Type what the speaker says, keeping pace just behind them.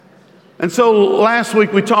And so last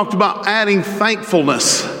week we talked about adding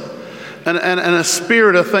thankfulness and a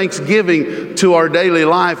spirit of thanksgiving to our daily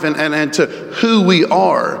life and to who we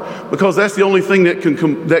are, because that's the only thing that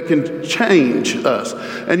can change us.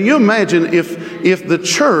 And you imagine if the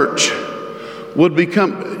church would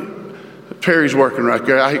become, Terry's working right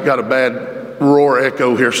there. I got a bad roar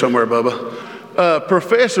echo here somewhere, Bubba.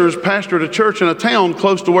 Professors pastored a church in a town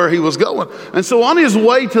close to where he was going. And so on his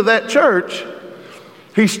way to that church,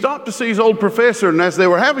 he stopped to see his old professor, and as they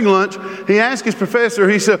were having lunch, he asked his professor,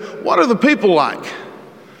 he said, "What are the people like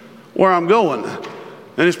where I'm going?"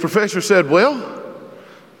 And his professor said, "Well,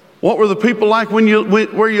 what were the people like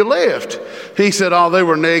where you left?" He said, "Oh, they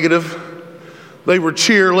were negative. They were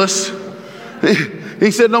cheerless."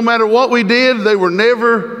 He said, "No matter what we did, they were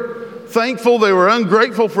never thankful. They were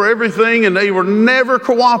ungrateful for everything, and they were never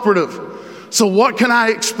cooperative. So what can I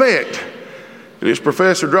expect?" And his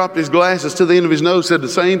professor dropped his glasses to the end of his nose, said the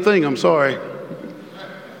same thing, "I'm sorry."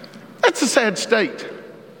 That's a sad state.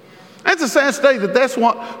 That's a sad state that's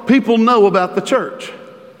what people know about the church.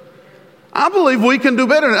 I believe we can do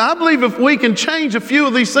better. I believe if we can change a few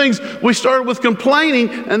of these things, we started with complaining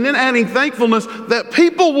and then adding thankfulness, that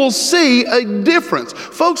people will see a difference.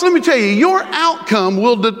 Folks, let me tell you, your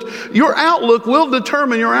outlook will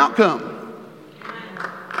determine your outcome.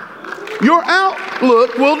 Your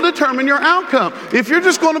outlook will determine your outcome. If you're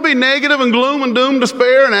just going to be negative and gloom and doom,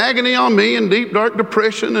 despair and agony on me and deep, dark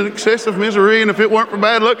depression and excessive misery, and if it weren't for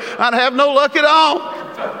bad luck, I'd have no luck at all.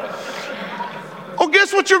 Well,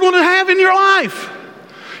 guess what you're going to have in your life?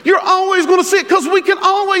 You're always going to see it, because we can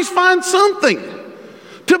always find something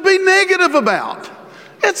to be negative about.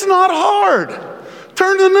 It's not hard.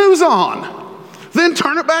 Turn the news on, then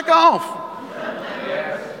turn it back off.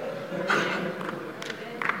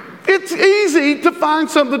 It's easy to find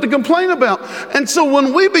something to complain about. And so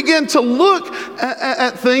when we begin to look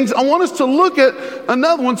at things, I want us to look at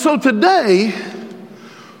another one. So today,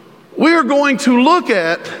 we are going to look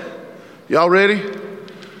at, y'all ready?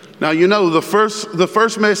 Now, you know the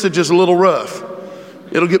first message is a little rough.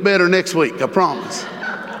 It'll get better next week, I promise.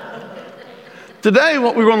 Today,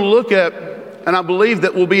 what we're going to look at, and I believe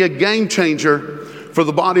that will be a game changer for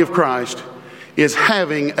the body of Christ, is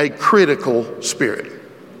having a critical spirit.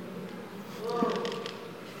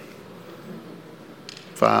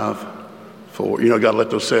 5, 4, got to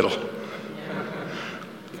let those settle.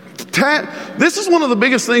 This is one of the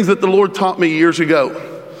biggest things that the Lord taught me years ago.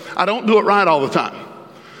 I don't do it right all the time.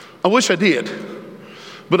 I wish I did,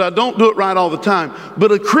 but I don't do it right all the time.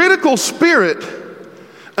 But a critical spirit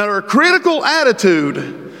or a critical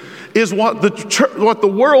attitude is what the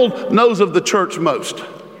world knows of the church most.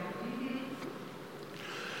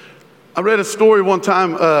 I read a story one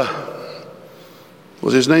time,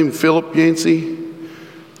 was his name Philip Yancey?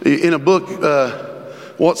 In a book,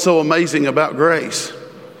 What's So Amazing About Grace.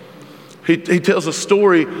 He tells a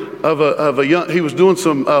story of a young, he was doing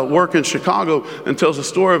some work in Chicago, and tells a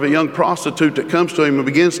story of a young prostitute that comes to him and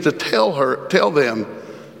begins to tell them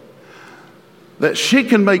that she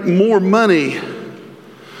can make more money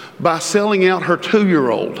by selling out her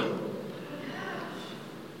 2-year-old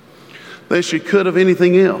than she could of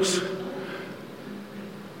anything else.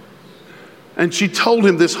 And she told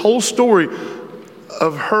him this whole story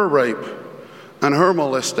of her rape and her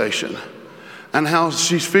molestation, and how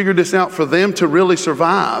she's figured this out for them to really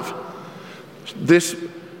survive this.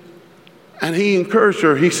 And he encouraged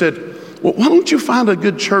her. He said, "Well, why don't you find a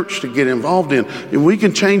good church to get involved in? And we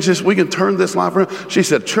can change this. We can turn this life around." She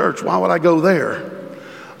said, "Church, why would I go there?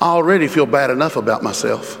 I already feel bad enough about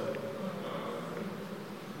myself."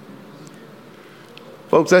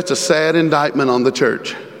 Folks, that's a sad indictment on the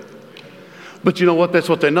church. But you know what? That's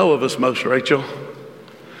what they know of us most, Rachel.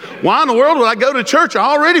 Why in the world would I go to church? I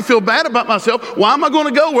already feel bad about myself. Why am I going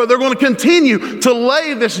to go where they're going to continue to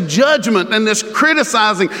lay this judgment and this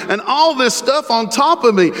criticizing and all this stuff on top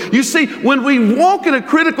of me? You see, when we walk in a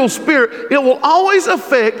critical spirit, it will always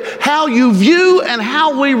affect how you view and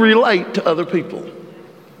how we relate to other people.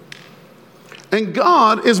 And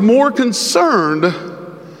God is more concerned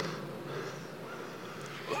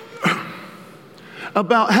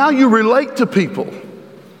about how you relate to people.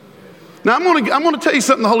 Now, I'm going to tell you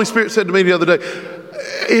something the Holy Spirit said to me the other day.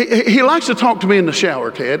 He likes to talk to me in the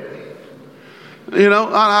shower, Ted.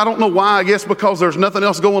 I don't know why. I guess because there's nothing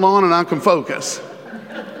else going on and I can focus.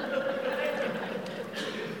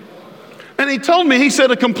 And he told me, he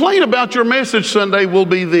said, a complaint about your message Sunday will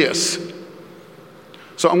be this.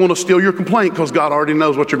 So I'm going to steal your complaint, because God already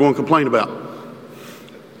knows what you're going to complain about.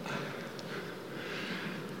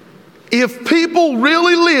 If people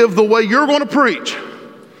really live the way you're going to preach,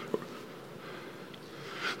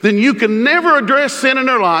 then you can never address sin in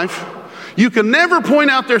their life. You can never point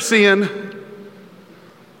out their sin.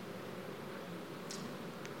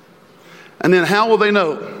 And then how will they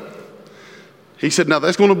know? He said, now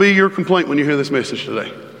that's going to be your complaint when you hear this message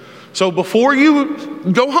today. So before you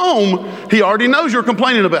go home, he already knows you're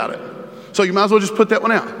complaining about it. So you might as well just put that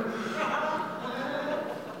one out.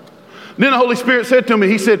 Then the Holy Spirit said to me,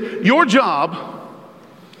 he said, your job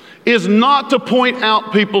is not to point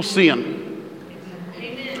out people's sin.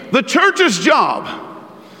 Amen. The church's job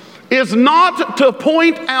is not to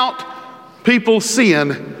point out people's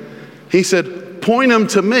sin. He said, point them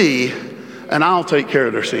to me and I'll take care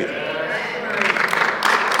of their sin.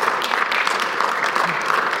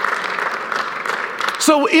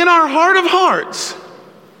 So in our heart of hearts,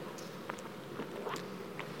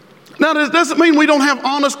 now that doesn't mean we don't have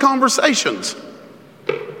honest conversations.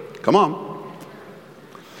 Come on.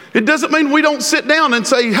 It doesn't mean we don't sit down and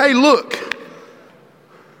say, hey, look.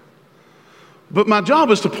 But my job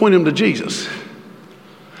is to point them to Jesus.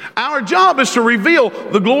 Our job is to reveal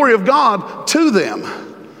the glory of God to them.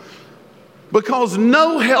 Because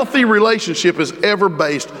no healthy relationship is ever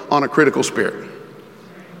based on a critical spirit.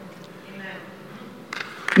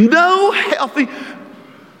 No healthy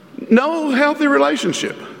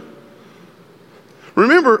relationship.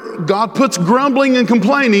 Remember, God puts grumbling and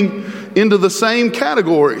complaining into the same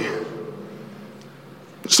category.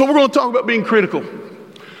 So we're going to talk about being critical.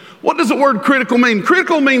 What does the word critical mean?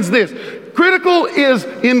 Critical means this. Critical is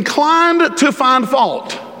inclined to find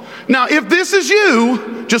fault. Now, if this is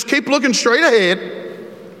you, just keep looking straight ahead.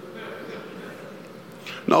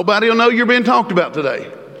 Nobody will know you're being talked about today.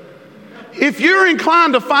 If you're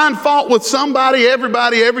inclined to find fault with somebody,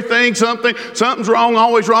 everybody, everything, something's wrong,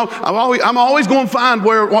 always wrong. I'm always going to find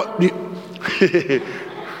what.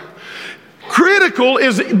 Critical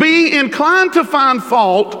is being inclined to find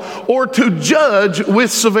fault or to judge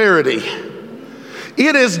with severity.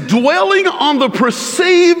 It is dwelling on the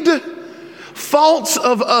perceived faults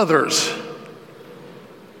of others.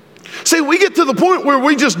 See, we get to the point where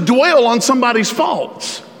we just dwell on somebody's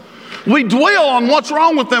faults. We dwell on what's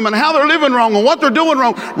wrong with them and how they're living wrong and what they're doing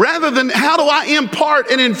wrong, rather than how do I impart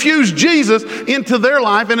and infuse Jesus into their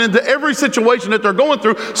life and into every situation that they're going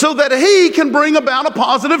through so that he can bring about a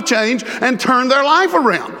positive change and turn their life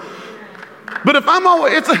around. But if I'm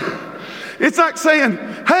always, it's like saying,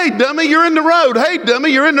 hey, dummy, you're in the road. Hey, dummy,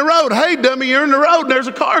 you're in the road. Hey, dummy, you're in the road. And there's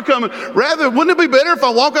a car coming. Rather, wouldn't it be better if I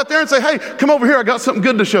walk out there and say, hey, come over here. I got something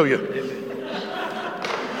good to show you.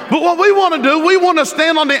 But what we want to do, we want to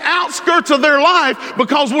stand on the outskirts of their life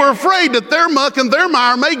because we're afraid that their muck and their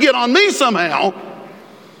mire may get on me somehow.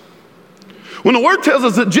 When the word tells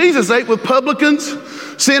us that Jesus ate with publicans,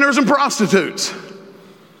 sinners, and prostitutes.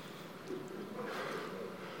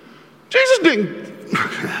 Jesus didn't.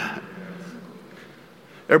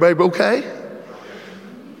 Everybody okay?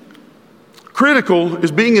 Critical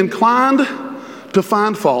is being inclined to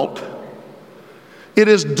find fault. It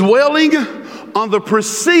is dwelling on the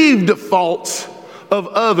perceived faults of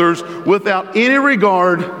others without any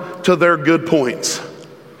regard to their good points.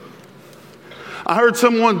 I heard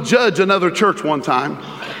someone judge another church one time.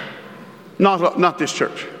 Not this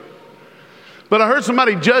church. But I heard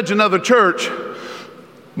somebody judge another church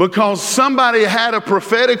because somebody had a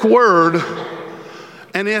prophetic word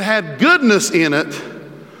and it had goodness in it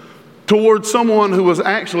towards someone who was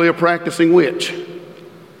actually a practicing witch.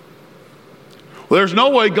 Well, there's no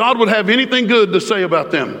way God would have anything good to say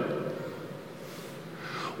about them.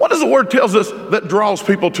 What does the word tells us that draws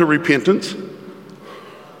people to repentance?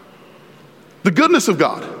 The goodness of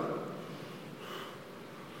God.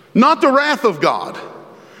 Not the wrath of God.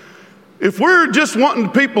 If we're just wanting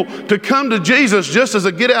people to come to Jesus just as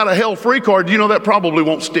a get out of hell free card, you know that probably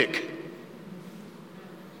won't stick.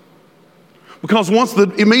 Because once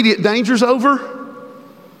the immediate danger's over,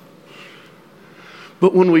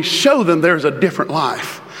 but when we show them there's a different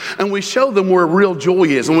life, and we show them where real joy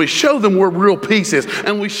is, and we show them where real peace is,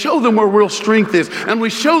 and we show them where real strength is, and we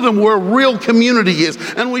show them where real community is,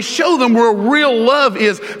 and we show them where real love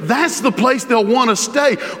is, that's the place they'll want to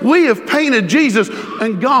stay. We have painted Jesus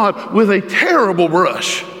and God with a terrible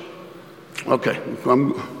brush. Okay,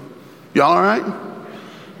 y'all all right?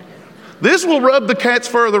 This will rub the cat's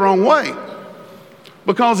fur the wrong way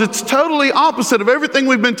because it's totally opposite of everything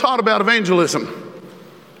we've been taught about evangelism.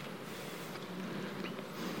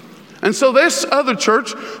 And so this other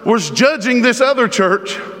church was judging this other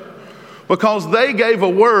church because they gave a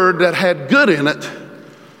word that had good in it.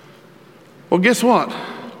 Well, guess what?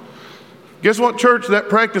 Guess what church that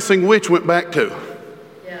practicing witch went back to?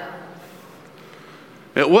 Yeah.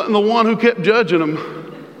 It wasn't the one who kept judging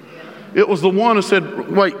them. It was the one who said,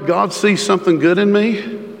 wait, God sees something good in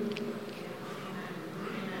me?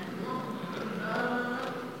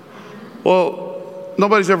 Well,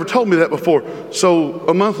 nobody's ever told me that before. So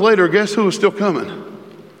a month later, guess who was still coming?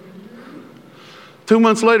 2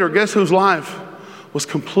 months later, guess whose life was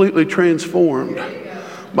completely transformed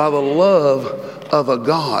by the love of a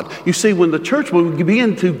God. You see, when the church will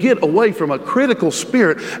begin to get away from a critical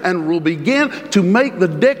spirit and will begin to make the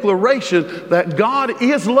declaration that God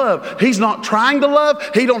is love. He's not trying to love.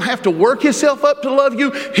 He don't have to work himself up to love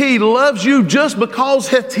you. He loves you just because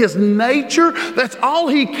that's his nature. That's all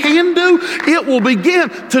he can do. It will begin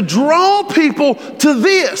to draw people to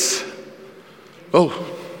this.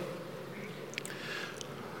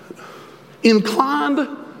 Inclined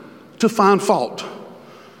to find fault.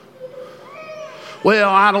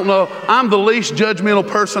 Well, I don't know. I'm the least judgmental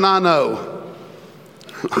person I know.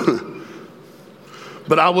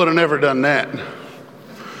 But I would have never done that.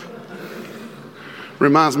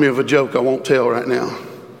 Reminds me of a joke I won't tell right now.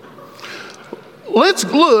 Let's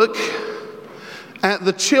look at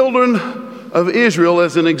the children of Israel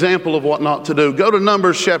as an example of what not to do. Go to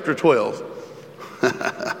Numbers chapter 12.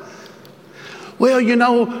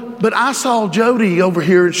 Well, but I saw Jody over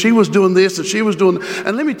here and she was doing this and she was doing that.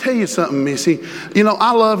 And let me tell you something, Missy.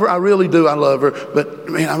 I love her. I really do. I love her. But,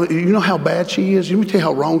 man, you know how bad she is? Let me tell you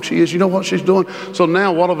how wrong she is. You know what she's doing? So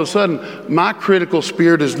now, all of a sudden, my critical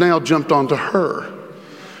spirit has now jumped onto her.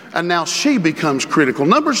 And now she becomes critical.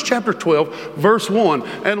 Numbers chapter 12, verse 1.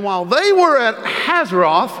 And while they were at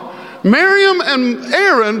Hazeroth, Miriam and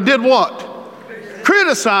Aaron did what?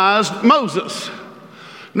 Criticized Moses.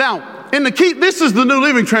 Now, this is the New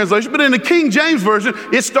Living Translation, but in the King James Version,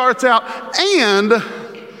 it starts out, and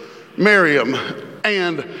Miriam,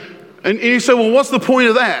 and you say, well, what's the point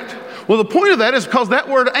of that? Well, the point of that is because that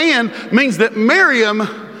word "and" means that Miriam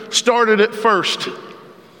started it first.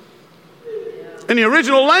 In the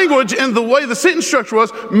original language, and the way the sentence structure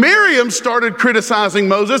was, Miriam started criticizing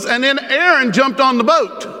Moses, and then Aaron jumped on the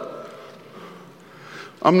boat.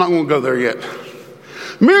 I'm not going to go there yet.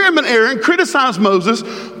 Miriam and Aaron criticized Moses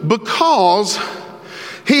because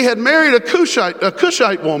he had married a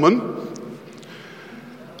Cushite woman.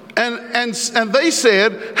 And they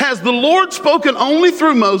said, has the Lord spoken only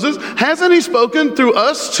through Moses? Hasn't he spoken through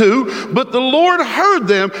us too? But the Lord heard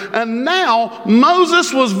them. And now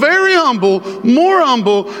Moses was very humble, more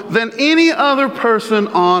humble than any other person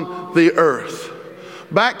on the earth.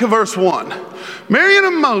 Back to verse 1.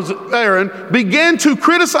 Miriam and Aaron began to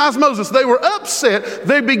criticize Moses. They were upset.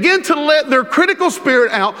 They began to let their critical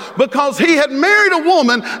spirit out because he had married a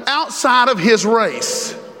woman outside of his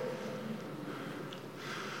race.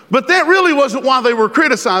 But that really wasn't why they were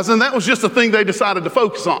criticizing. That was just a thing they decided to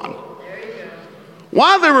focus on.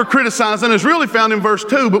 Why they were criticizing is really found in verse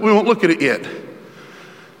 2, but we won't look at it yet.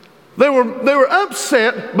 They were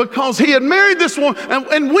upset because he had married this woman.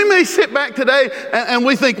 And we may sit back today and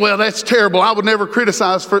we think, well, that's terrible. I would never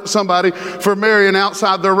criticize somebody for marrying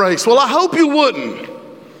outside their race. Well, I hope you wouldn't.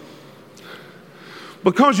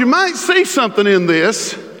 Because you might see something in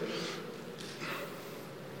this.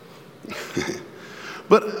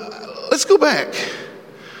 But let's go back.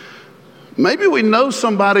 Maybe we know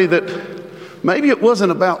somebody that maybe it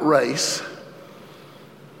wasn't about race.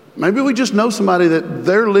 Maybe we just know somebody that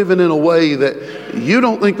they're living in a way that you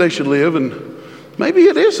don't think they should live, and maybe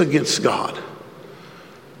it is against God.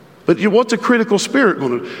 But what's a critical spirit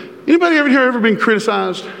going to do? Anybody here ever been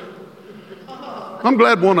criticized? I'm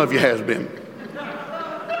glad one of you has been.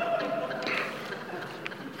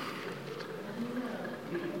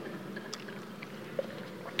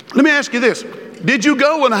 Let me ask you this. Did you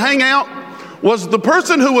go and hang out? Was the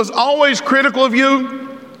person who was always critical of you,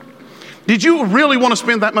 did you really want to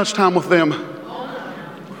spend that much time with them?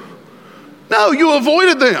 No, you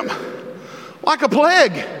avoided them like a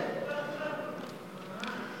plague.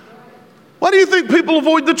 Why do you think people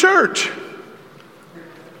avoid the church?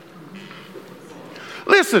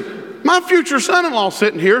 Listen, my future son-in-law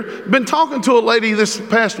sitting here, been talking to a lady this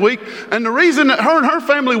past week, and the reason that her and her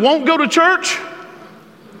family won't go to church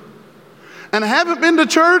and haven't been to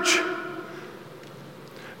church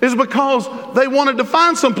is because they wanted to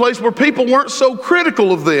find some place where people weren't so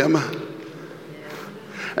critical of them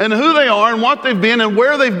and who they are and what they've been and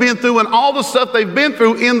where they've been through and all the stuff they've been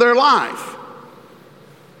through in their life.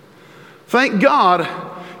 Thank God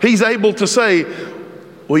he's able to say,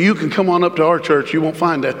 well, you can come on up to our church. You won't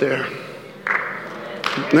find that there.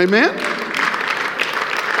 Amen?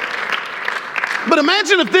 But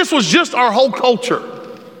imagine if this was just our whole culture.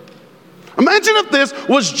 Imagine if this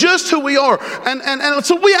was just who we are. And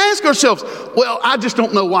so we ask ourselves, well, I just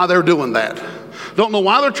don't know why they're doing that. Don't know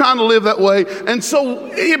why they're trying to live that way. And so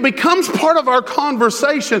it becomes part of our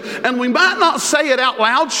conversation. And we might not say it out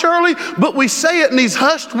loud, Shirley, but we say it in these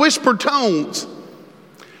hushed, whispered tones.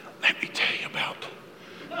 Let me tell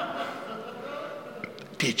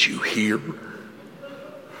did you hear?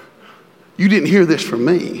 You didn't hear this from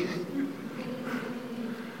me.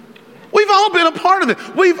 We've all been a part of it.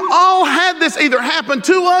 We've all had this either happen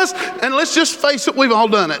to us, and let's just face it, we've all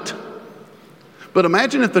done it. But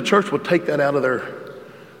imagine if the church would take that out of their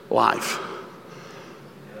life.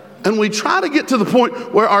 And we try to get to the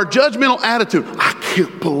point where our judgmental attitude, I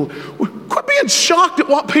can't believe, quit being shocked at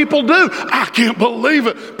what people do. I can't believe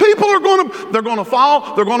it. People are they're going to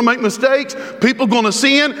fall. They're going to make mistakes. People are going to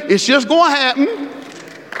sin. It's just going to happen.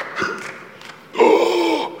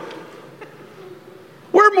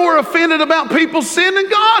 We're more offended about people's sin than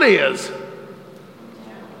God is.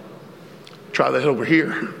 Try that over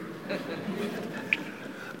here.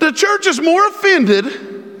 The church is more offended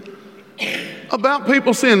about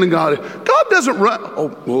people's sin than God is. God doesn't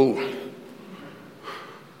run.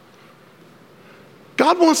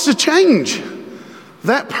 God wants to change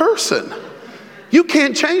that person. You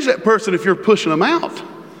can't change that person if you're pushing them out.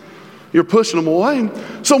 You're pushing them away.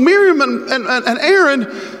 So Miriam and Aaron,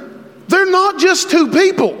 they're not just two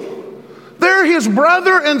people. They're his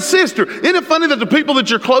brother and sister. Isn't it funny that the people that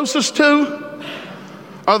you're closest to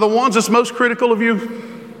are the ones that's most critical of you?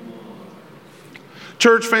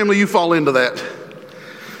 Church family, you fall into that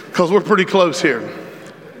because we're pretty close here.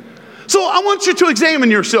 So I want you to examine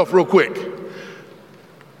yourself real quick.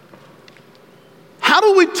 How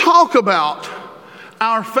do we talk about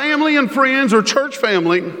our family and friends or church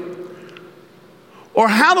family? Or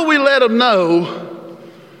how do we let them know?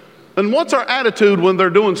 And what's our attitude when they're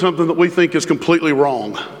doing something that we think is completely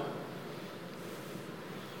wrong?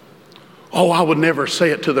 Oh, I would never say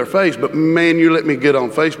it to their face, but man, you let me get on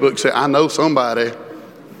Facebook and say, I know somebody.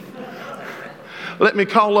 Let me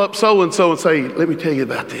call up so-and-so and say, let me tell you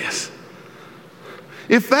about this.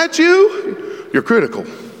 If that's you, you're critical.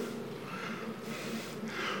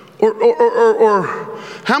 Or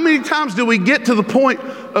how many times do we get to the point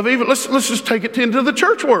of even, let's just take it into the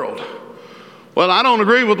church world. Well, I don't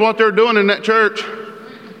agree with what they're doing in that church.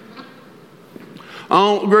 I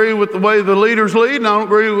don't agree with the way the leaders lead, and I don't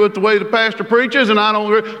agree with the way the pastor preaches, and I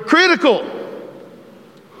don't agree. Critical.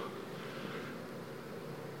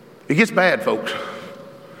 It gets bad, folks.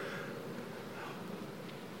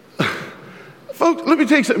 Folks, let me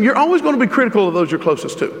tell you something. You're always going to be critical of those you're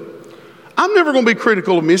closest to. I'm never going to be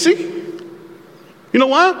critical of Missy. You know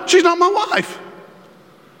why? She's not my wife.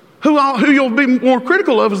 Who you'll be more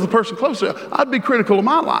critical of is the person closer. I'd be critical of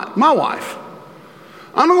my wife.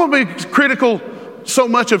 I'm not going to be critical so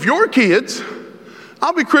much of your kids.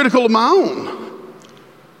 I'll be critical of my own.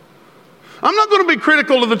 I'm not going to be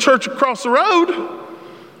critical of the church across the road.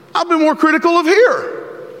 I'll be more critical of here.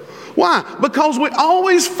 Why? Because we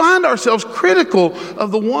always find ourselves critical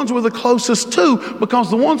of the ones we're the closest to, because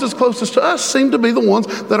the ones that's closest to us seem to be the ones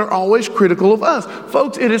that are always critical of us.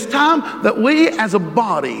 Folks, it is time that we as a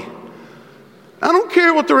body, I don't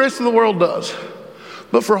care what the rest of the world does,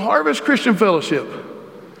 but for Harvest Christian Fellowship,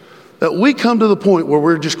 that we come to the point where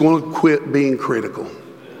we're just going to quit being critical.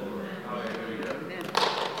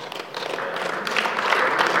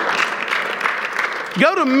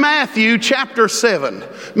 Go to Matthew chapter 7.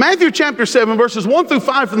 Matthew chapter 7, verses 1 through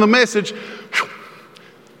 5 from the Message.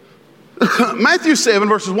 Matthew 7,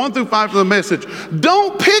 verses 1 through 5 from the Message.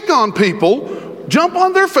 Don't pick on people, jump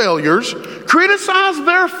on their failures, criticize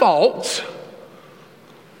their faults.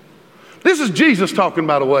 This is Jesus talking,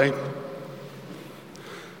 by the way.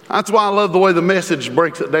 That's why I love the way the Message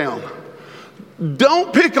breaks it down.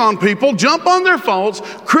 Don't pick on people, jump on their faults,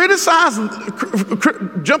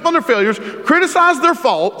 jump on their failures, criticize their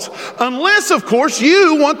faults, unless, of course,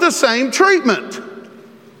 you want the same treatment.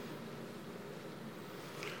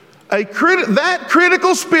 That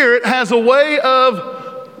critical spirit has a way of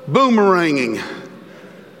boomeranging.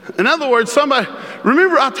 In other words,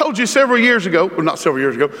 remember I told you several years ago, well, not several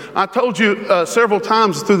years ago, I told you several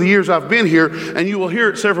times through the years I've been here, and you will hear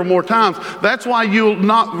it several more times. That's why you'll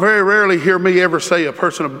not very rarely hear me ever say a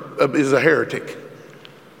person is a heretic.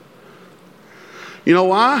 You know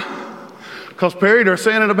why? Because, Perry, they're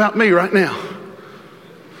saying it about me right now.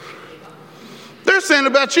 They're saying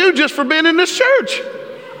about you just for being in this church.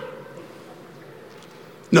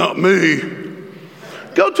 Not me.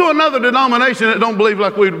 Go to another denomination that don't believe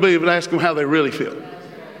like we believe and ask them how they really feel.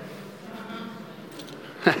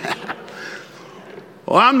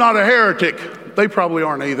 Well, I'm not a heretic. They probably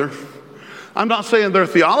aren't either. I'm not saying their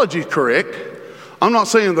theology is correct. I'm not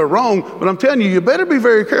saying they're wrong, but I'm telling you, you better be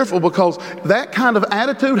very careful, because that kind of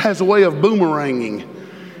attitude has a way of boomeranging.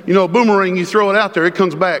 You know, a boomerang, you throw it out there, it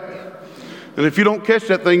comes back. And if you don't catch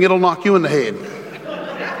that thing, it'll knock you in the head.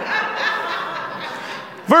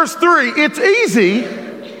 Verse 3, it's easy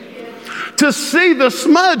to see the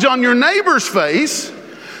smudge on your neighbor's face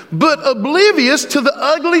but oblivious to the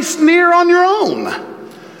ugly sneer on your own.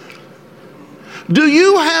 Do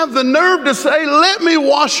you have the nerve to say, let me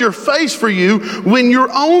wash your face for you, when your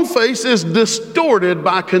own face is distorted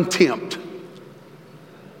by contempt?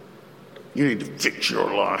 You need to fix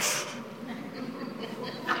your life.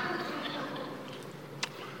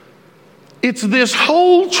 It's this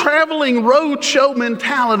whole traveling roadshow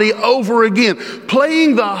mentality over again,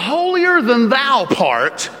 playing the holier than thou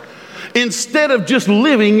part instead of just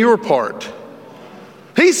living your part.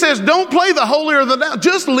 He says, don't play the holier than thou,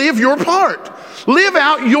 just live your part. Live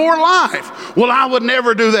out your life. Well, I would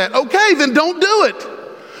never do that. Okay, then don't do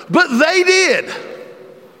it. But they did.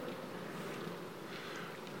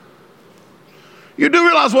 You do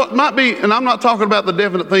realize what might be, and I'm not talking about the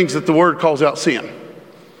definite things that the word calls out sin.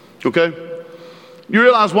 Okay? You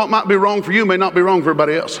realize what might be wrong for you may not be wrong for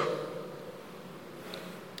everybody else.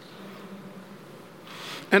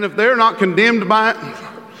 And if they're not condemned by it,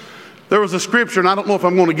 there was a scripture, and I don't know if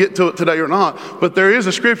I'm going to get to it today or not, but there is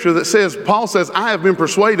a scripture that says, Paul says, I have been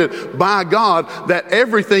persuaded by God that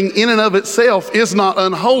everything in and of itself is not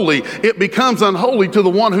unholy. It becomes unholy to the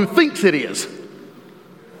one who thinks it is.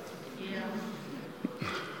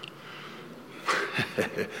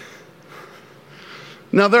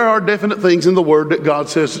 Now, there are definite things in the word that God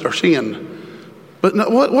says are sin. But no,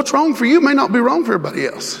 what's wrong for you may not be wrong for everybody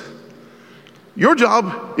else. Your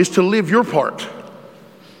job is to live your part.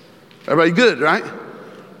 Everybody good, right?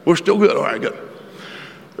 We're still good. All right, good.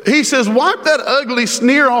 He says, wipe that ugly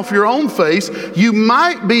sneer off your own face. You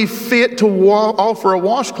might be fit to offer a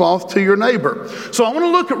washcloth to your neighbor. So I want to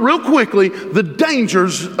look at real quickly the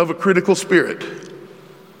dangers of a critical spirit.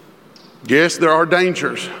 Yes, there are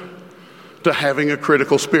dangers to having a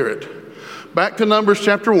critical spirit. Back to Numbers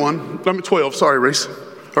chapter 12. Sorry, Reese.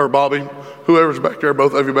 Or Bobby. Whoever's back there,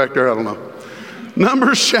 both of you back there, I don't know.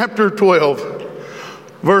 Numbers chapter 12.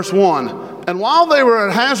 Verse 1, and while they were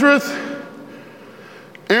at Hazareth,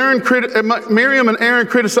 Miriam and Aaron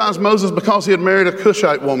criticized Moses because he had married a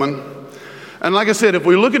Cushite woman. And like I said, if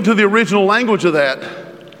we look into the original language of that,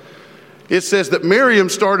 it says that Miriam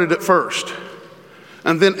started it first,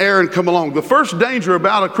 and then Aaron come along. The first danger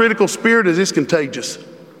about a critical spirit is it's contagious.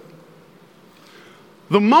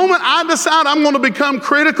 The moment I decide I'm going to become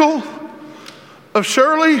critical of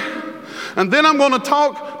Shirley, and then I'm going to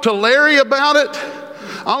talk to Larry about it,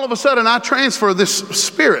 all of a sudden I transfer this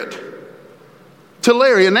spirit to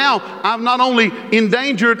Larry. And now I've not only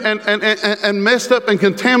endangered and messed up and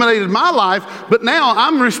contaminated my life, but now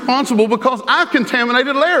I'm responsible because I've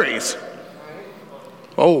contaminated Larry's.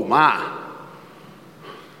 Oh my.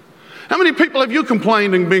 How many people have you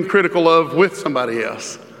complained and been critical of with somebody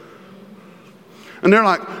else? And they're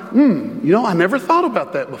like, I never thought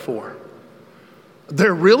about that before.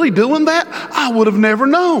 They're really doing that? I would have never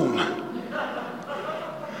known.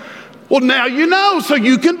 Well, now you know, so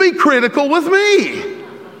you can be critical with me.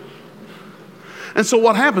 And so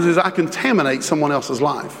what happens is I contaminate someone else's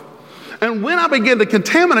life. And when I begin to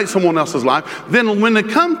contaminate someone else's life, then when it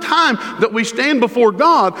comes time that we stand before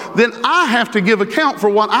God, then I have to give account for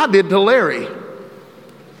what I did to Larry.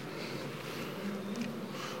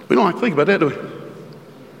 We don't have to think about that, do we?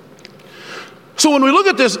 So when we look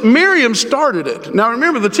at this, Miriam started it. Now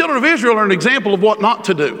remember, the children of Israel are an example of what not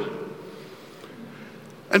to do.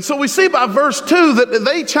 And so we see by verse 2 that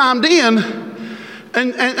they chimed in,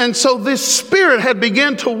 and so this spirit had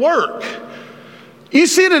begun to work. You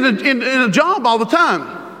see it in a job all the time.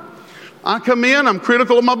 I come in, I'm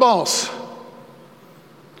critical of my boss.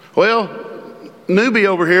 Well, newbie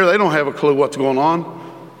over here, they don't have a clue what's going on.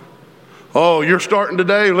 Oh, you're starting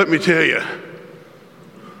today? Let me tell you.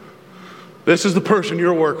 This is the person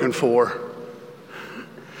you're working for.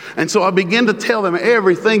 And so I begin to tell them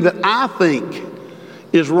everything that I think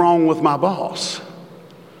is wrong with my boss.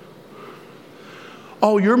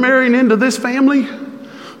 Oh, you're marrying into this family?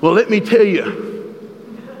 Well, let me tell you.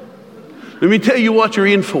 Let me tell you what you're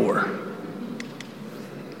in for.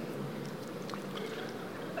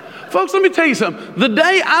 Folks, let me tell you something. The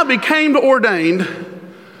day I became ordained,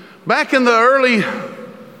 back in the early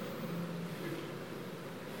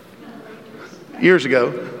years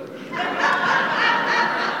ago,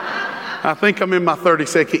 I think I'm in my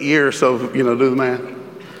 32nd year, so, do the math.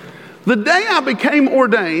 The day I became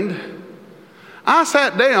ordained, I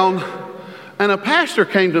sat down, and a pastor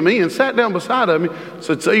came to me and sat down beside of me,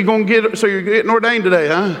 said, so you're getting ordained today,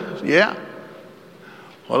 huh? Yeah.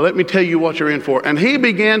 Well, let me tell you what you're in for. And he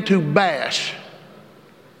began to bash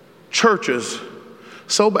churches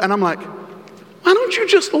so bad. And I'm like, why don't you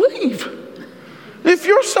just leave? If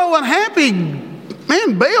you're so unhappy,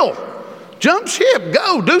 man, bail. Jump ship,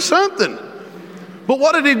 go, do something. But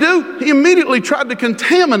what did he do? He immediately tried to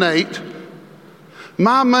contaminate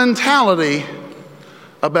my mentality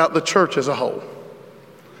about the church as a whole.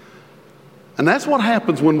 And that's what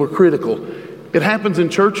happens when we're critical. It happens in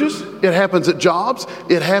churches, it happens at jobs,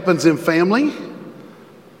 it happens in family.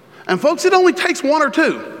 And folks, it only takes one or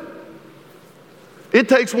two. It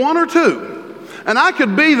takes one or two. And I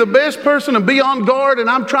could be the best person and be on guard, and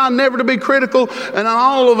I'm trying never to be critical, and then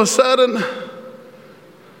all of a sudden,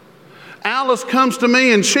 Alice comes to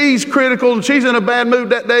me and she's critical and she's in a bad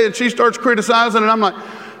mood that day and she starts criticizing, and I'm like,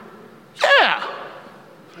 yeah,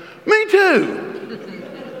 me too.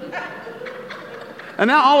 And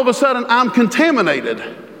now all of a sudden I'm contaminated.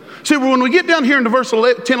 See, when we get down here into verse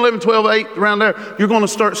 10, 11, 12, 8, around there, you're going to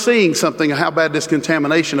start seeing something of how bad this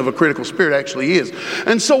contamination of a critical spirit actually is.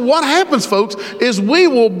 And so what happens, folks, is we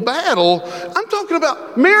will battle. I'm talking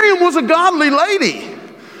about Miriam was a godly lady.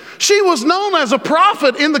 She was known as a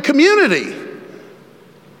prophet in the community.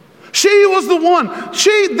 She was the one.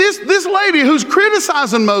 This lady who's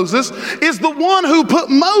criticizing Moses is the one who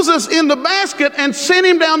put Moses in the basket and sent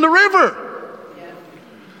him down the river.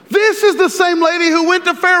 This is the same lady who went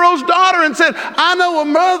to Pharaoh's daughter and said, I know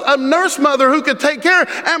a nurse mother who could take care of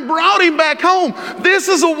him, and brought him back home. This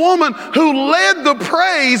is a woman who led the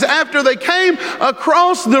praise after they came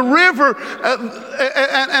across the river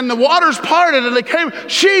and the waters parted and they came.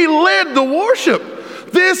 She led the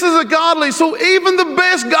worship. This is a godly, so even the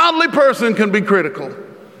best godly person can be critical.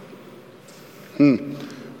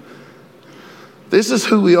 This is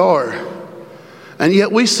who we are. And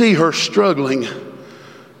yet we see her struggling,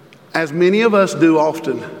 as many of us do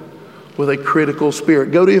often, with a critical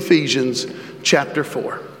spirit. Go to Ephesians chapter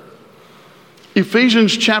 4.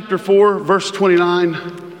 Ephesians chapter 4, verse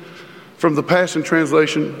 29 from the Passion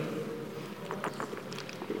Translation.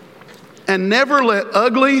 And never let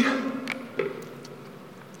ugly...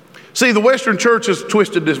 See, the Western church has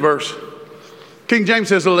twisted this verse. King James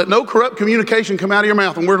says, let no corrupt communication come out of your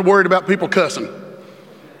mouth, and we're worried about people cussing.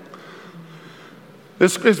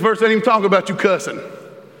 This verse doesn't even talk about you cussing.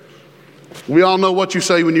 We all know what you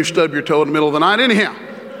say when you stub your toe in the middle of the night anyhow.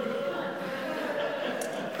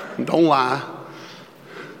 Don't lie.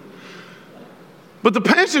 But the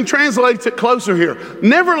Passion translates it closer here.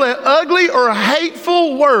 Never let ugly or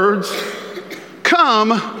hateful words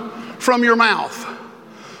come from your mouth,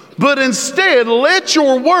 but instead let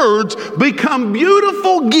your words become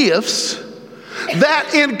beautiful gifts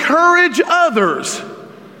that encourage others.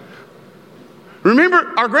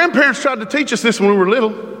 Remember, our grandparents tried to teach us this when we were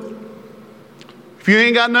little. If you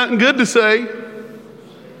ain't got nothing good to say,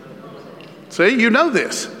 see, you know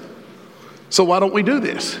this. So why don't we do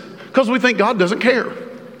this? Because we think God doesn't care.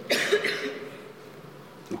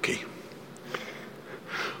 Okay.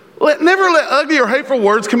 Never let ugly or hateful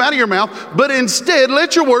words come out of your mouth, but instead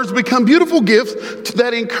let your words become beautiful gifts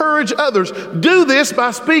that encourage others. Do this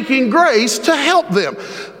by speaking grace to help them.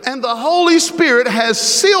 And the Holy Spirit has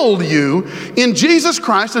sealed you in Jesus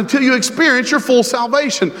Christ until you experience your full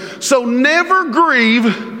salvation. So never grieve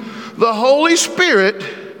the Holy Spirit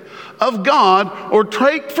of God or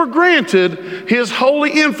take for granted His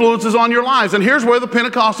holy influences on your lives. And here's where the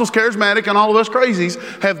Pentecostals, Charismatic, and all of us crazies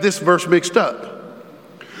have this verse mixed up.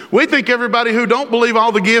 We think everybody who don't believe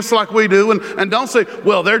all the gifts like we do and don't say,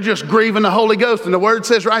 well, they're just grieving the Holy Ghost. And the word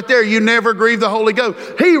says right there, you never grieve the Holy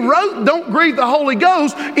Ghost. He wrote, don't grieve the Holy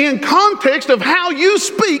Ghost in context of how you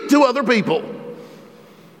speak to other people.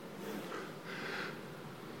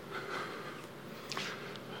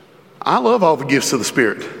 I love all the gifts of the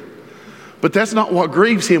Spirit. But that's not what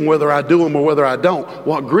grieves Him, whether I do them or whether I don't.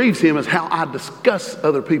 What grieves Him is how I discuss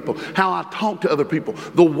other people, how I talk to other people,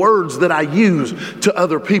 the words that I use to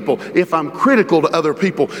other people, if I'm critical to other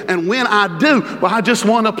people. And when I do, well, I just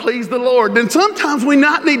want to please the Lord. Then sometimes we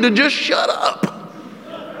not need to just shut up.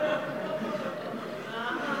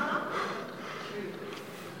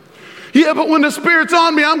 Yeah, but when the Spirit's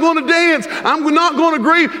on me, I'm going to dance. I'm not going to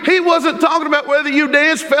grieve. He wasn't talking about whether you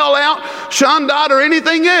danced, fell out, shandot, or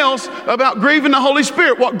anything else about grieving the Holy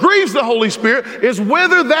Spirit. What grieves the Holy Spirit is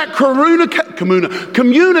whether that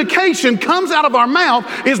communication comes out of our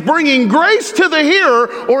mouth is bringing grace to the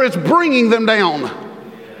hearer or it's bringing them down.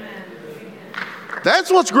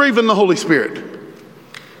 That's what's grieving the Holy Spirit.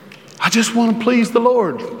 I just want to please the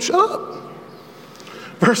Lord. Shut up.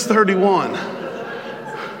 Verse 31.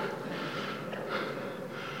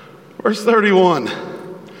 Verse 31,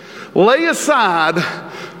 lay aside,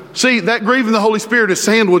 see, that grieving the Holy Spirit is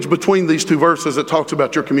sandwiched between these two verses that talks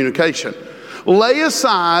about your communication. Lay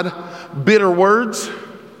aside bitter words,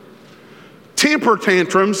 temper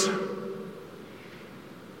tantrums,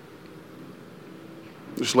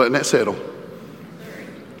 just letting that settle,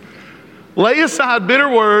 Lay aside bitter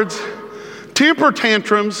words, temper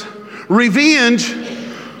tantrums, revenge,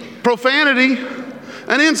 profanity,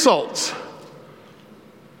 and insults.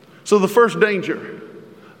 So the first danger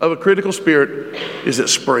of a critical spirit is it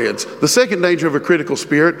spreads. The second danger of a critical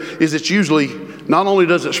spirit is it's usually, not only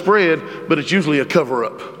does it spread, but it's usually a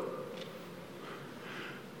cover-up.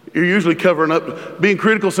 You're usually covering up. Being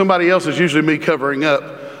critical of somebody else is usually me covering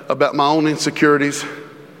up about my own insecurities,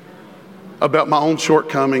 about my own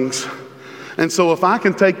shortcomings. And so if I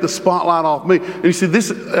can take the spotlight off me, and you see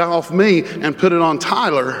this off me and put it on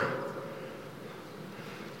Tyler.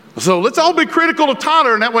 So let's all be critical of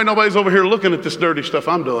Tyler, and that way nobody's over here looking at this dirty stuff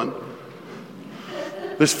I'm doing.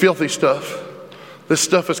 This filthy stuff. This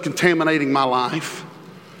stuff is contaminating my life.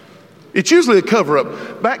 It's usually a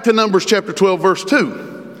cover-up. Back to Numbers chapter 12, verse 2.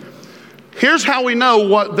 Here's how we know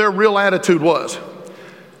what their real attitude was.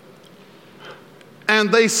 And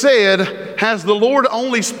they said, has the Lord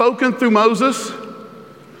only spoken through Moses?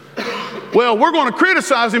 Well, we're going to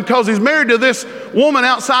criticize him because he's married to this woman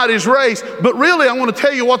outside his race. But really, I want to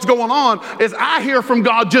tell you what's going on is I hear from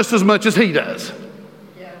God just as much as he does.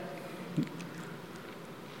 Yeah.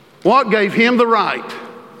 What gave him the right?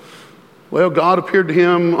 Well, God appeared to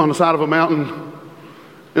him on the side of a mountain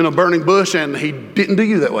in a burning bush, and he didn't do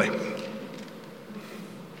you that way.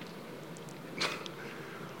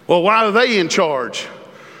 Well, why are they in charge?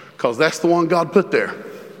 Because that's the one God put there.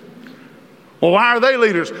 Well, why are they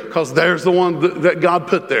leaders? Because there's the one that God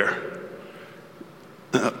put there.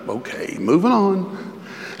 Okay, moving on.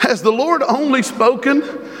 Has the Lord only spoken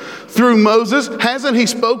through Moses? Hasn't he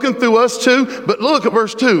spoken through us too? But look at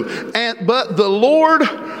verse 2. But the Lord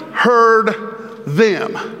heard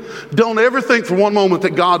them. Don't ever think for one moment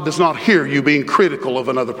that God does not hear you being critical of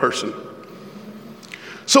another person.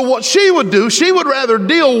 So what she would do, she would rather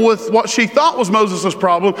deal with what she thought was Moses'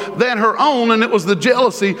 problem than her own, and it was the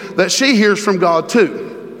jealousy that she hears from God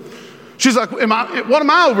too. She's like, what am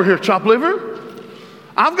I over here, chopped liver?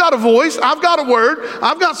 I've got a voice, I've got a word,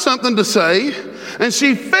 I've got something to say. And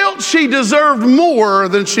she felt she deserved more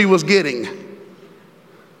than she was getting.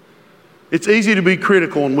 It's easy to be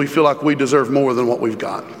critical when we feel like we deserve more than what we've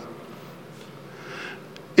got.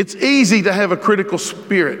 It's easy to have a critical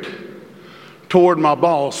spirit toward my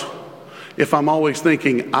boss if I'm always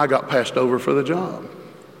thinking I got passed over for the job.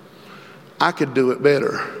 I could do it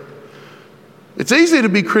better. It's easy to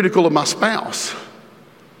be critical of my spouse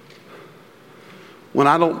when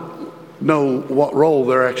I don't know what role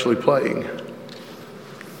they're actually playing.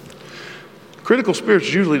 Critical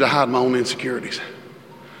spirit's usually to hide my own insecurities.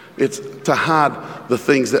 It's to hide the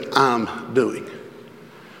things that I'm doing.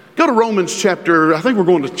 Go to Romans chapter, I think we're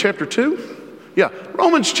going to chapter 2. Yeah,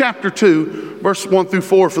 Romans chapter 2, verse 1 through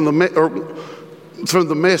 4 from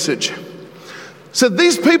the Message. Said,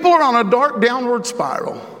 these people are on a dark downward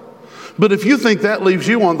spiral. But if you think that leaves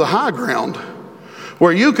you on the high ground,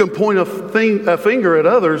 where you can point a finger at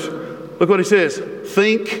others, look what he says,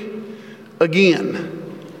 think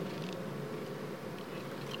again.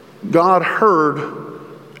 God heard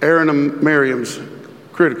Aaron and Miriam's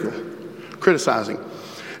criticizing.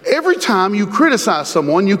 Every time you criticize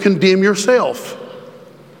someone, you condemn yourself.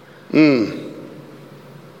 Hang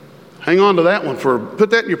on to that one put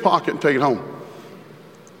that in your pocket and take it home.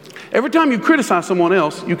 Every time you criticize someone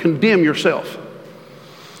else, you condemn yourself.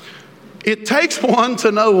 It takes one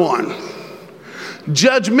to know one.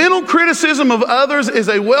 Judgmental criticism of others is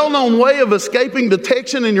a well-known way of escaping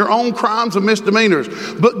detection in your own crimes and misdemeanors.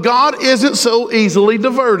 But God isn't so easily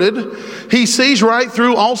diverted. He sees right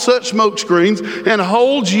through all such smoke screens and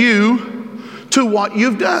holds you to what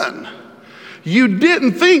you've done. You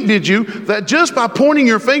didn't think, did you, that just by pointing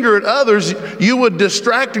your finger at others, you would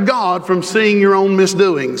distract God from seeing your own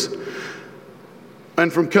misdoings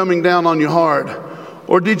and from coming down on you hard?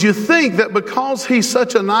 Or did you think that because he's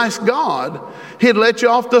such a nice God, he'd let you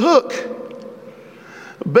off the hook?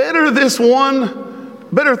 Better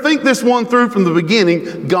think this one through from the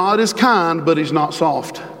beginning. God is kind, but he's not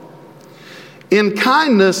soft. In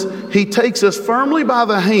kindness, he takes us firmly by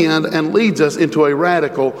the hand and leads us into a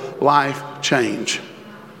radical life change.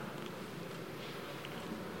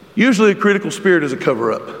 Usually a critical spirit is a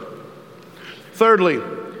cover-up. Thirdly,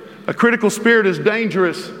 a critical spirit is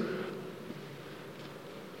dangerous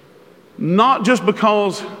not just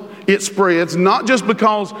because it spreads, not just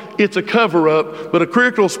because it's a cover-up, but a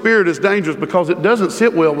critical spirit is dangerous because it doesn't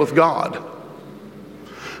sit well with God.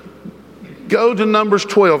 Go to Numbers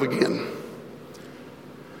 12 again.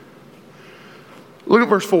 Look at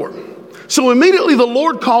verse 4. So immediately the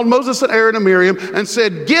Lord called Moses and Aaron and Miriam and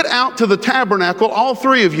said, get out to the tabernacle, all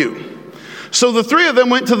three of you. So the three of them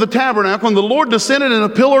went to the tabernacle, and the Lord descended in a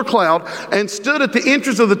pillar of cloud and stood at the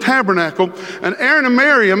entrance of the tabernacle. And Aaron and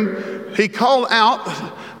Miriam he called out,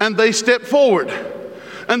 and they stepped forward.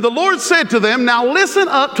 And the Lord said to them, now listen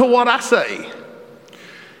up to what I say.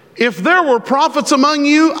 If there were prophets among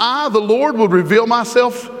you, I, the Lord, would reveal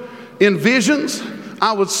myself in visions.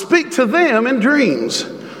 I would speak to them in dreams,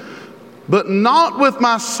 but not with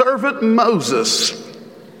my servant Moses.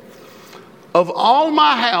 Of all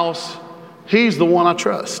my house, he's the one I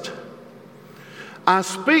trust. I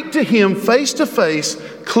speak to him face to face,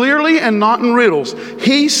 clearly and not in riddles.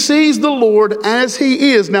 He sees the Lord as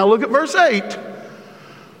he is. Now look at verse 8.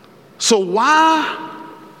 So why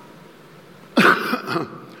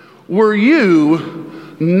were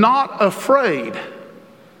you not afraid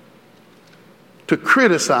to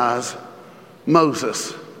criticize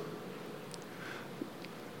Moses?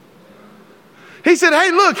 He said,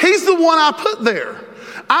 hey, look, he's the one I put there.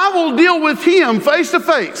 I will deal with him face to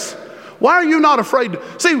face. Why are you not afraid?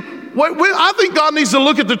 See, I think God needs to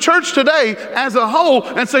look at the church today as a whole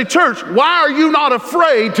and say, church, why are you not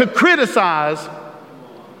afraid to criticize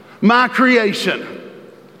my creation?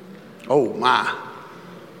 Oh, my.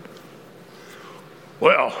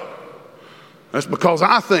 Well, that's because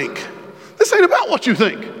I think. This ain't about what you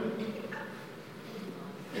think.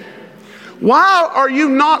 Why are you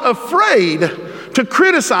not afraid to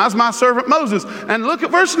criticize my servant Moses? And look at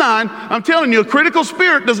verse 9. I'm telling you, a critical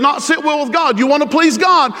spirit does not sit well with God. You want to please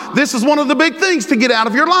God. This is one of the big things to get out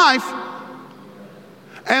of your life.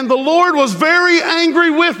 And the Lord was very angry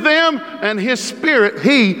with them, and his spirit,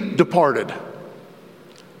 he departed.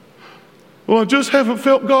 Well, I just haven't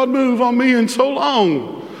felt God move on me in so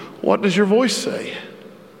long. What does your voice say?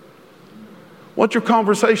 What's your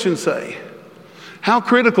conversation say? How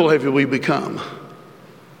critical have we become?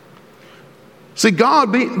 See,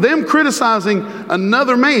 them criticizing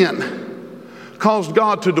another man caused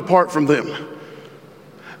God to depart from them.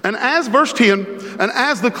 And as, verse 10, and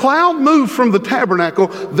as the cloud moved from the tabernacle,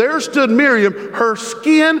 there stood Miriam, her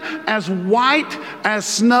skin as white as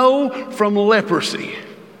snow from leprosy.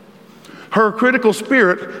 Her critical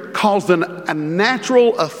spirit caused a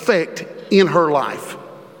natural effect in her life.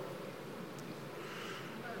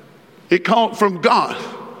 It called from God.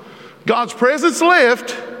 God's presence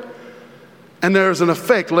left, and there's an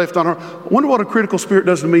effect left on her. I wonder what a critical spirit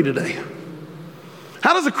does to me today.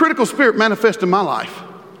 How does a critical spirit manifest in my life?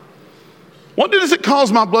 What does it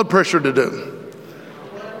cause my blood pressure to do?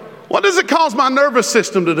 What does it cause my nervous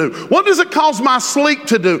system to do? What does it cause my sleep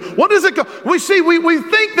to do? What does it we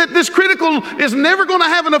think that this critical is never going to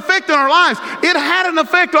have an effect on our lives. It had an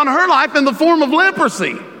effect on her life in the form of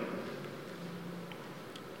leprosy.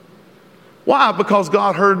 Why? Because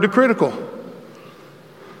God heard the critical.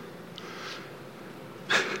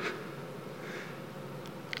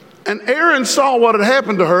 And Aaron saw what had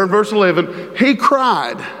happened to her in verse 11. He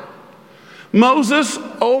cried, Moses,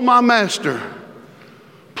 oh my master,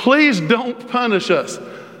 please don't punish us.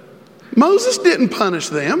 Moses didn't punish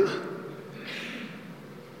them.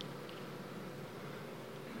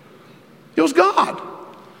 It was God.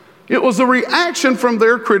 It was a reaction from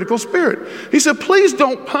their critical spirit. He said, please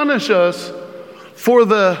don't punish us for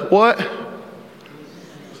the what?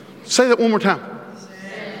 Say that one more time.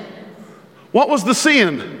 Sin. What was the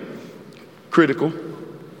sin? Critical.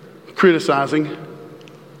 Criticizing.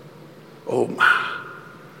 Oh my.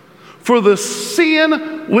 For the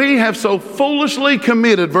sin we have so foolishly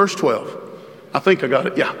committed. Verse 12. I think I got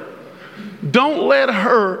it. Yeah. Don't let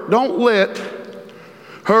her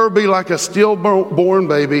be like a stillborn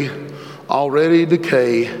baby, already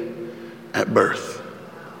decay at birth.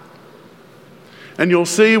 And you'll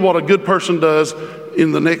see what a good person does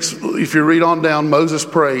in the next, if you read on down, Moses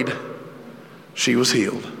prayed, she was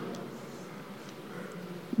healed.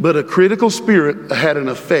 But a critical spirit had an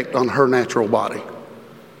effect on her natural body.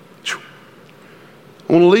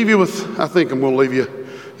 I want to leave you with,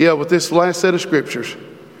 with this last set of scriptures.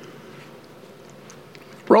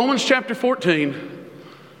 Romans chapter 14,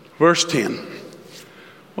 verse 10.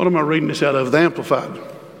 What am I reading this out of? The Amplified.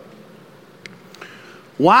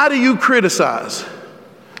 Why do you criticize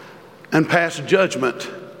and pass judgment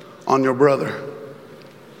on your brother?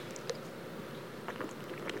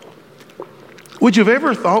 Would you have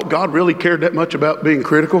ever thought God really cared that much about being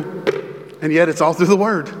critical? And yet it's all through the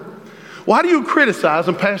Word. Why do you criticize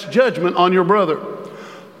and pass judgment on your brother?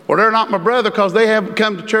 Well, they're not my brother because they haven't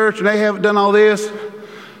come to church and they haven't done all this.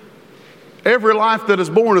 Every life that is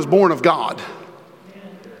born of God.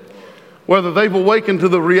 Whether they've awakened to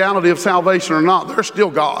the reality of salvation or not, they're still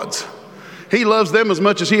God's. He loves them as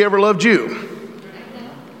much as he ever loved you.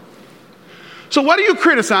 So why do you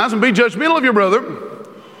criticize and be judgmental of your brother?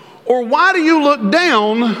 Or why do you look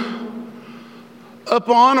down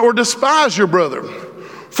upon or despise your brother?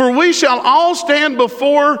 For we shall all stand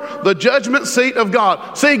before the judgment seat of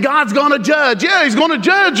God. See, God's going to judge. Yeah, He's going to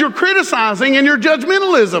judge your criticizing and your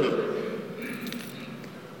judgmentalism.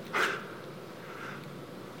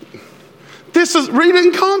 This is, read it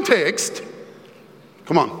in context.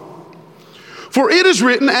 Come on. For it is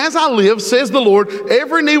written, as I live, says the Lord,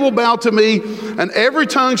 every knee will bow to me, and every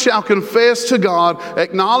tongue shall confess to God,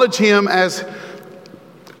 acknowledge Him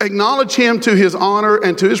to His honor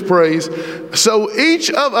and to His praise. So each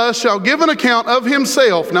of us shall give an account of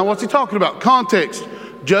himself. Now what's he talking about? Context.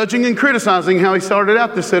 Judging and criticizing how he started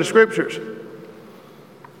out this set of scriptures.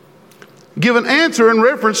 Give an answer in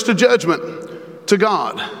reference to judgment to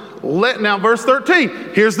God. Now verse 13.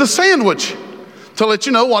 Here's the sandwich to let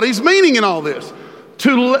you know what he's meaning in all this.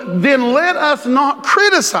 Then let us not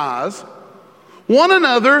criticize one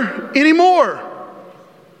another anymore,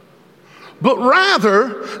 but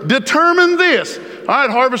rather determine this. All right,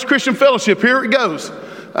 Harvest Christian Fellowship, here it goes.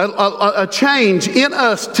 A change in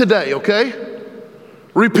us today, okay?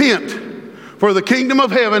 Repent, for the kingdom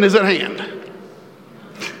of heaven is at hand.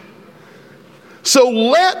 So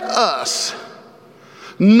let us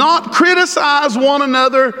not criticize one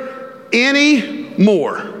another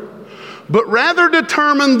anymore, but rather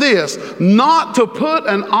determine this, not to put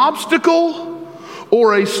an obstacle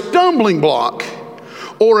or a stumbling block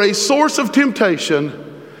or a source of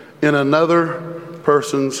temptation in another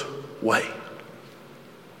person's way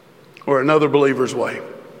or another believer's way.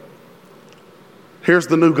 Here's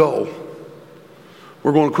the new goal.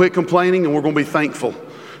 We're going to quit complaining and we're going to be thankful.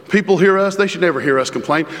 People hear us, they should never hear us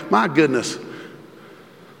complain. My goodness.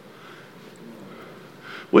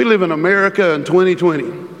 We live in America in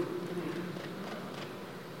 2020.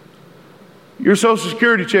 Your Social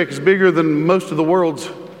Security check is bigger than most of the world's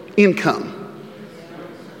income.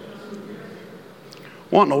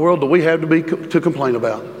 What in the world do we have to complain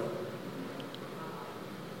about?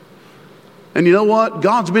 And you know what?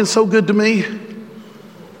 God's been so good to me.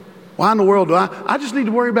 Why in the world do I just need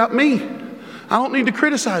to worry about me. I don't need to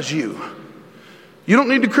criticize you. You don't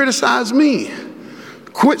need to criticize me.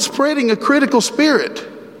 Quit spreading a critical spirit.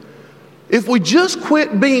 If we just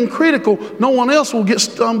quit being critical, no one else will get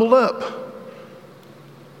stumbled up.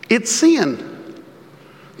 It's sin.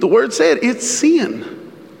 The word said it's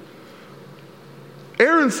sin.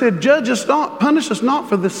 Aaron said, judge us not, punish us not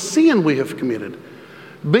for the sin we have committed.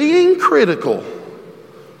 Being critical.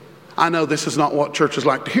 I know this is not what churches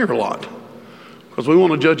like to hear a lot, because we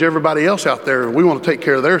want to judge everybody else out there. We want to take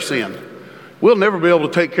care of their sin. We'll never be able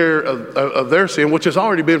to take care of their sin, which has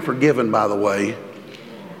already been forgiven, by the way.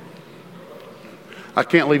 I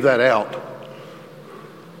can't leave that out.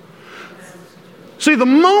 See, the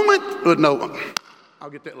moment, no, I'll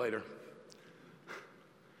get that later.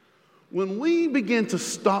 When we begin to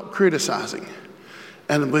stop criticizing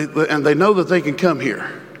and they know that they can come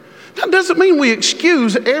here, that doesn't mean we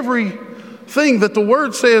excuse everything that the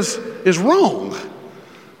word says is wrong.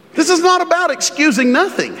 This is not about excusing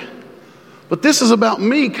nothing, but this is about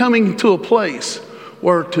me coming to a place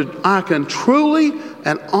where I can truly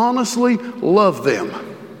and honestly love them,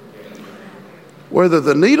 whether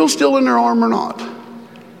the needle's still in their arm or not,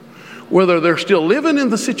 whether they're still living in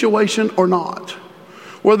the situation or not,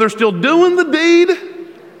 whether they're still doing the deed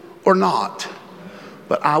or not.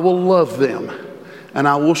 But I will love them and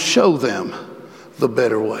I will show them the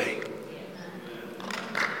better way.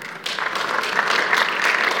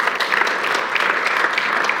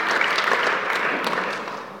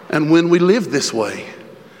 And when we live this way,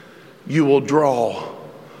 you will draw.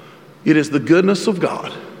 It is the goodness of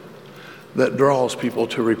God that draws people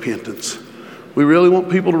to repentance. We really want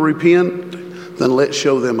people to repent, then let's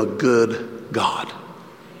show them a good God.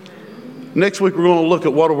 Next week we're going to look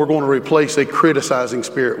at what we're going to replace a criticizing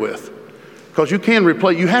spirit with. Because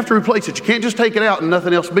you have to replace it. You can't just take it out and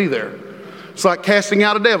nothing else be there. It's like casting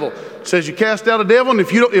out a devil. It says you cast out a devil, and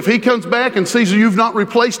if he comes back and sees you've not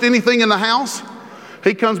replaced anything in the house,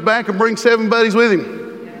 he comes back and brings 7 buddies with him.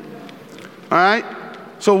 All right?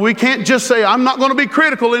 So we can't just say, I'm not going to be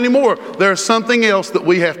critical anymore. There's something else that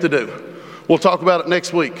we have to do. We'll talk about it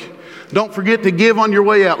next week. Don't forget to give on your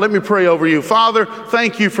way out. Let me pray over you. Father,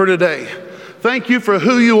 thank you for today. Thank you for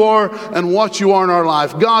who you are and what you are in our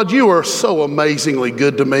life. God, you are so amazingly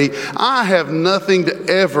good to me. I have nothing to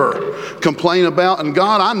ever complain about. And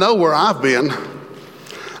God, I know where I've been.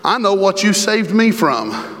 I know what you saved me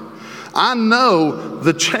from. I know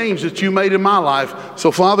the change that you made in my life.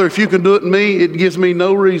 So, Father, if you can do it in me, it gives me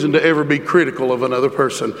no reason to ever be critical of another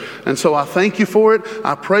person. And so I thank you for it.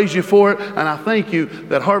 I praise you for it. And I thank you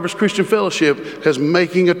that Harvest Christian Fellowship is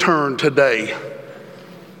making a turn today.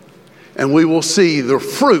 and we will see the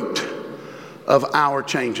fruit of our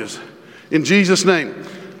changes. In Jesus' name,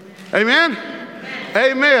 amen?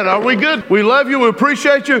 Amen. Are we good? We love you. We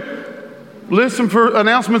appreciate you. Listen for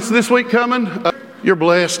announcements this week coming. You're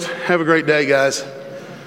blessed. Have a great day, guys.